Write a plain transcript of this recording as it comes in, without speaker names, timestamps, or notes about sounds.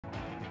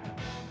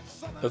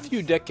A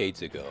few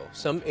decades ago,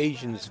 some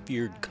Asians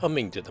feared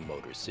coming to the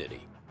Motor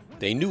City.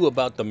 They knew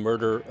about the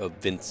murder of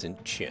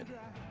Vincent Chin.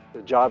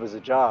 The job is a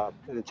job.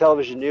 In the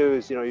television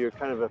news, you're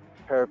kind of a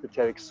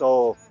peripatetic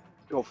soul,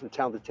 go from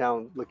town to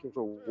town looking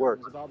for work.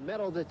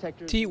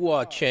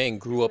 Ti-Hua Chang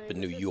grew up in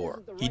New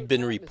York. He'd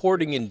been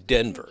reporting in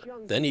Denver.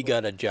 Then he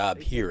got a job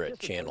here at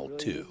Channel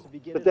 2.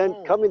 But then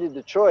coming to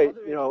Detroit,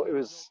 it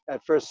was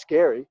at first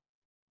scary.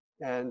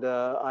 And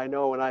I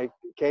know when I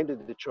came to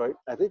Detroit,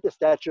 I think the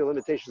statute of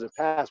limitations had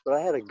passed, but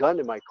I had a gun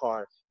in my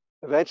car.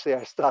 Eventually,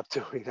 I stopped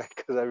doing that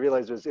because I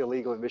realized it was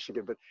illegal in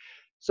Michigan. But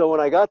so when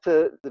I got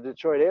to the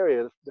Detroit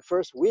area, the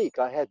first week,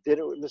 I had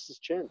dinner with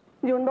Mrs. Chin.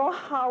 You know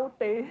how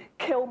they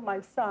killed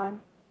my son?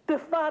 The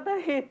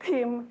father hit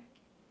him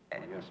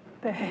in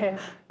the head.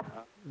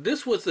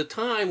 This was the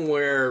time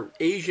where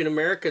Asian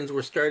Americans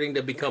were starting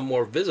to become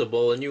more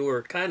visible, and you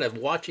were kind of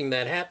watching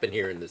that happen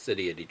here in the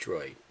city of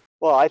Detroit.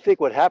 Well, I think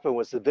what happened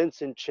was the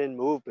Vincent Chin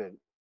movement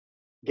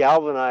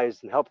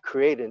galvanized and helped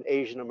create an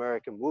Asian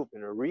American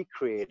movement, or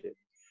recreate it.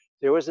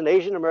 There was an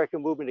Asian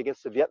American movement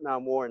against the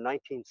Vietnam War in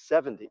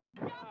 1970,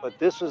 but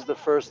this was the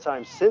first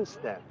time since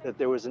then that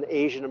there was an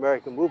Asian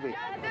American movement.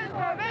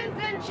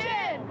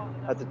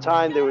 At the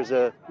time, there was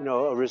a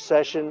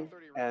recession,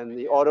 and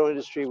the auto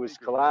industry was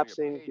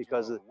collapsing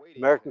because the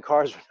American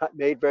cars were not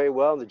made very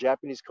well, and the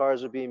Japanese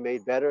cars were being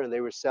made better, and they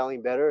were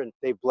selling better, and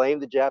they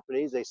blamed the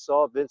Japanese. They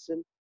saw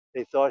Vincent.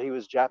 They thought he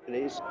was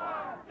Japanese.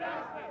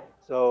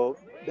 So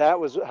that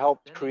was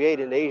helped create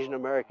an Asian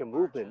American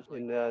movement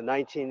in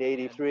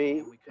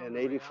 1983 and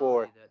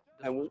 84.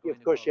 And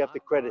of course, you have to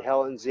credit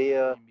Helen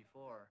Zia,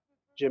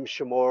 Jim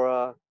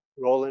Shimura,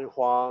 Roland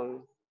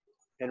Huang,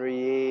 Henry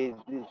Yee,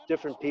 these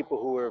different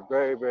people who were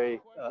very, very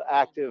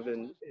active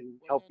in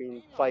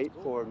helping fight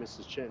for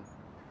Mrs. Chin.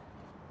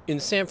 In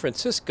San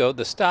Francisco,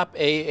 the Stop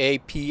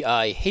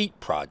AAPI Hate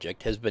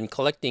Project has been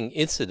collecting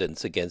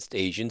incidents against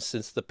Asians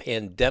since the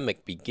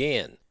pandemic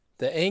began.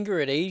 The anger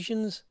at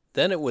Asians?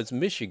 Then it was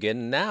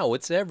Michigan, now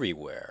it's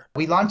everywhere.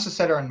 We launched the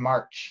center in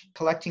March,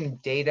 collecting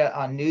data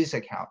on news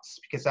accounts,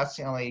 because that's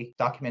the only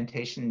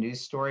documentation news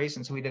stories.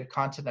 And so we did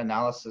content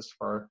analysis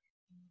for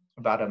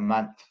about a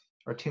month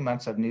or 2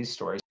 months of news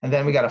stories. And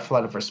then we got a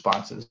flood of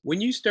responses.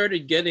 When you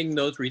started getting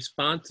those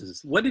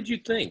responses, what did you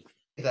think?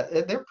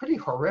 They're pretty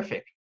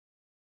horrific.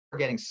 We're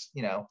getting,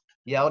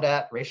 yelled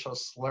at, racial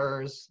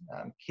slurs,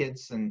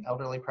 kids and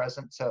elderly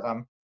present.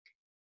 So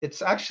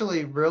it's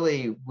actually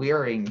really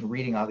wearing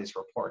reading all these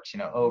reports,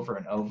 over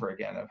and over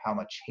again of how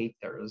much hate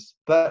there is.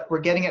 But we're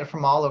getting it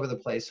from all over the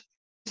place.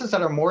 Places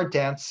that are more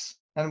dense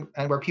and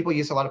where people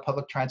use a lot of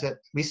public transit,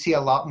 we see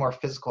a lot more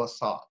physical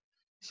assault.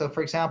 So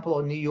for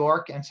example, New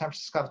York and San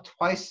Francisco have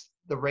twice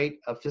the rate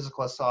of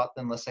physical assault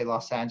than, let's say,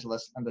 Los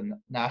Angeles and the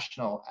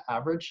national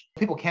average.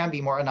 People can be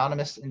more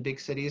anonymous in big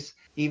cities.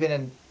 Even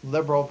in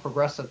liberal,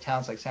 progressive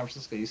towns like San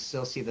Francisco, you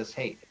still see this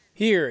hate.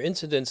 Here,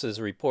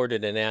 incidences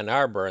reported in Ann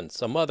Arbor and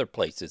some other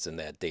places in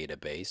that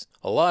database,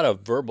 a lot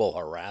of verbal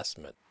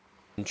harassment.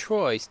 In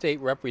Troy,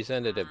 State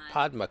Representative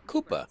Padma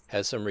Kuppa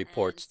has some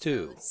reports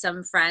too.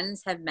 Some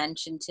friends have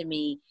mentioned to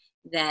me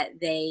that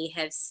they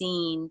have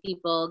seen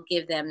people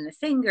give them the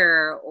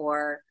finger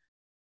or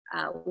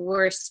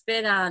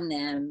spit on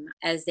them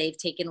as they've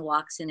taken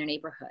walks in their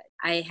neighborhood.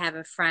 I have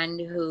a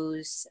friend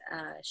who's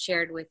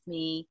shared with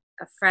me,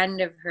 a friend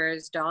of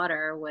hers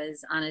daughter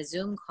was on a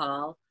Zoom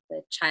call.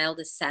 The child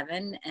is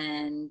 7,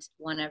 and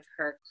one of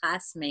her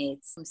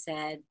classmates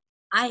said,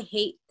 "I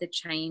hate the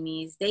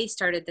Chinese. They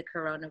started the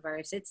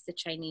coronavirus. It's the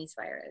Chinese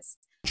virus."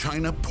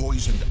 China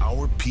poisoned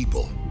our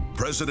people.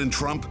 President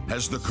Trump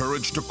has the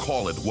courage to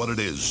call it what it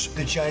is.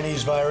 The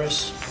Chinese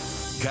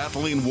virus.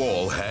 Kathleen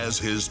Wall has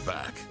his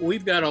back.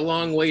 We've got a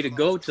long way to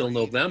go till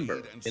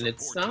November, and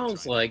it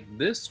sounds like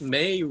this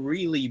may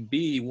really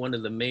be one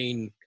of the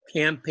main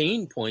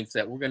campaign points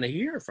that we're going to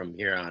hear from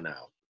here on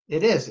out.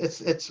 It is.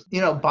 It's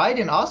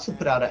Biden also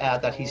put out an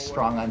ad that he's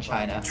strong on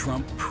China.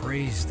 Trump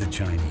praised the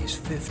Chinese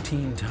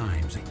 15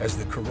 times as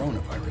the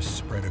coronavirus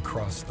spread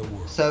across the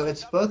world. So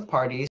it's both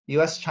parties.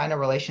 U.S.-China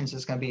relations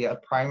is going to be a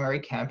primary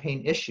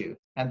campaign issue.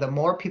 And the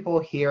more people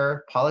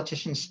hear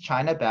politicians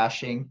China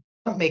bashing,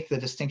 don't make the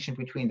distinction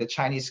between the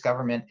Chinese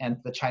government and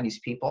the Chinese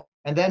people.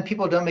 And then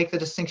people don't make the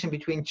distinction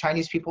between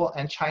Chinese people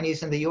and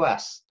Chinese in the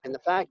U.S. And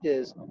the fact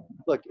is,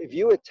 look, if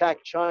you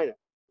attack China,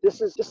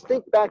 just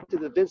think back to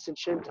the Vincent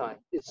Chin time.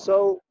 It's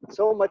so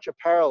much a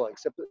parallel,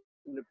 except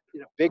in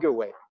a bigger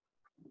way.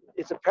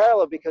 It's a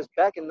parallel because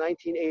back in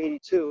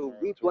 1982,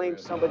 we blamed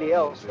somebody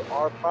else for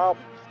our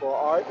problems, for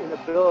our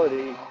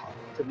inability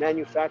to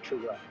manufacture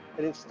well.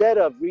 And instead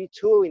of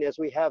retooling as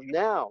we have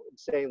now and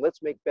saying,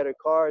 let's make better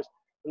cars,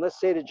 and let's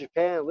say to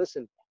Japan,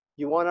 listen,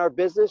 you want our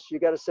business? You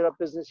got to set up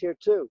business here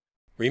too.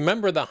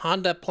 Remember the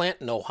Honda plant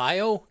in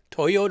Ohio?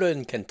 Toyota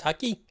in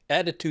Kentucky?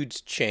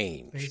 Attitudes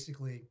change.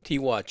 Basically,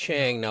 Ti-Hua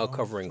Chang now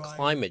covering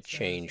climate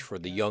change for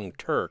the Young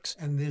Turks.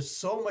 And there's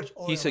so much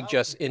oil He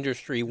suggests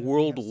industry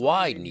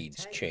worldwide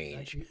needs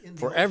change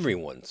for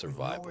everyone's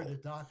survival,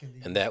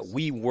 and that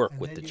we work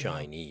with the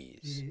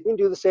Chinese. We can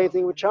do the same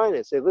thing with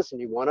China. Say, listen,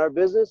 you want our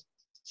business?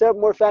 Set up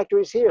more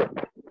factories here.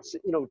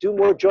 do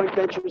more joint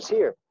ventures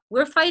here.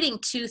 We're fighting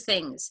two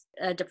things,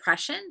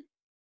 depression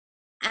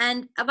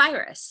and a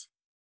virus.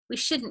 We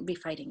shouldn't be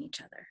fighting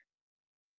each other.